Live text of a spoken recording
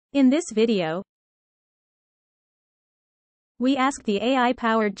In this video, we ask the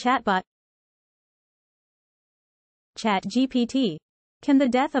AI-powered chatbot, ChatGPT, can the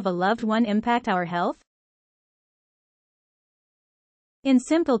death of a loved one impact our health? In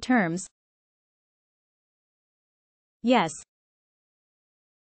simple terms, yes.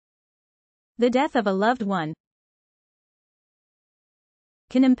 The death of a loved one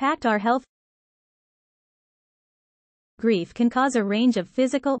can impact our health. Grief can cause a range of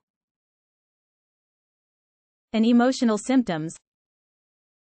physical and emotional symptoms,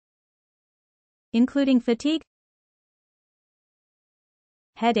 including fatigue,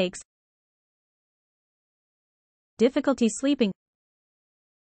 headaches, difficulty sleeping,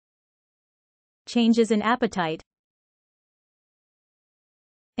 changes in appetite,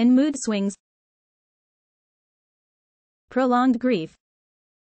 and mood swings. Prolonged grief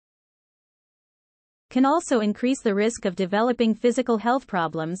can also increase the risk of developing physical health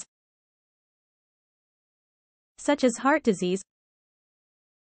problems, such as heart disease,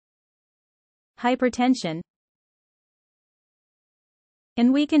 hypertension,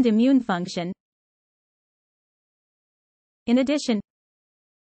 and weakened immune function. In addition,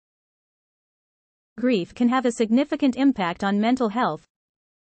 grief can have a significant impact on mental health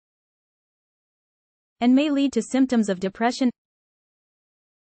and may lead to symptoms of depression,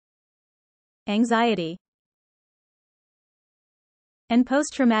 anxiety, and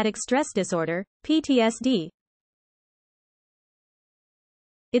post-traumatic stress disorder, PTSD.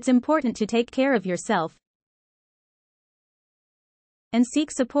 It's important to take care of yourself and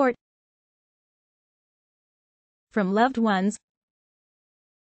seek support from loved ones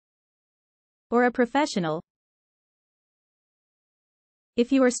or a professional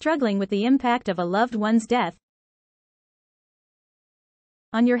if you are struggling with the impact of a loved one's death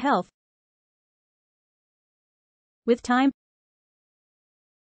on your health. With time,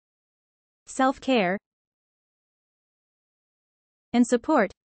 self-care, and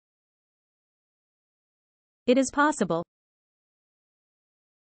support, it is possible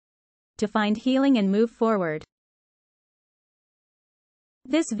to find healing and move forward.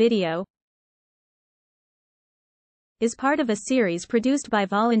 This video is part of a series produced by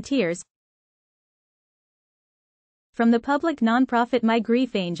volunteers from the public nonprofit My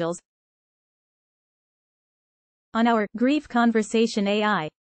Grief Angels on our Grief Conversation AI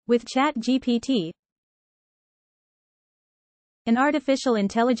with ChatGPT, an artificial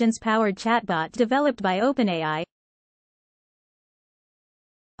intelligence-powered chatbot developed by OpenAI.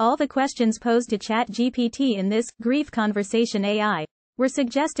 All the questions posed to ChatGPT in this Grief Conversation AI were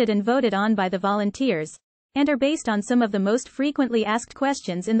suggested and voted on by the volunteers, and are based on some of the most frequently asked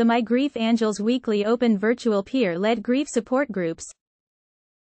questions in the My Grief Angels weekly open virtual peer-led grief support groups,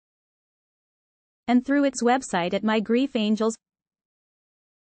 and through its website at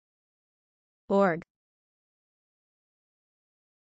mygriefangels.org.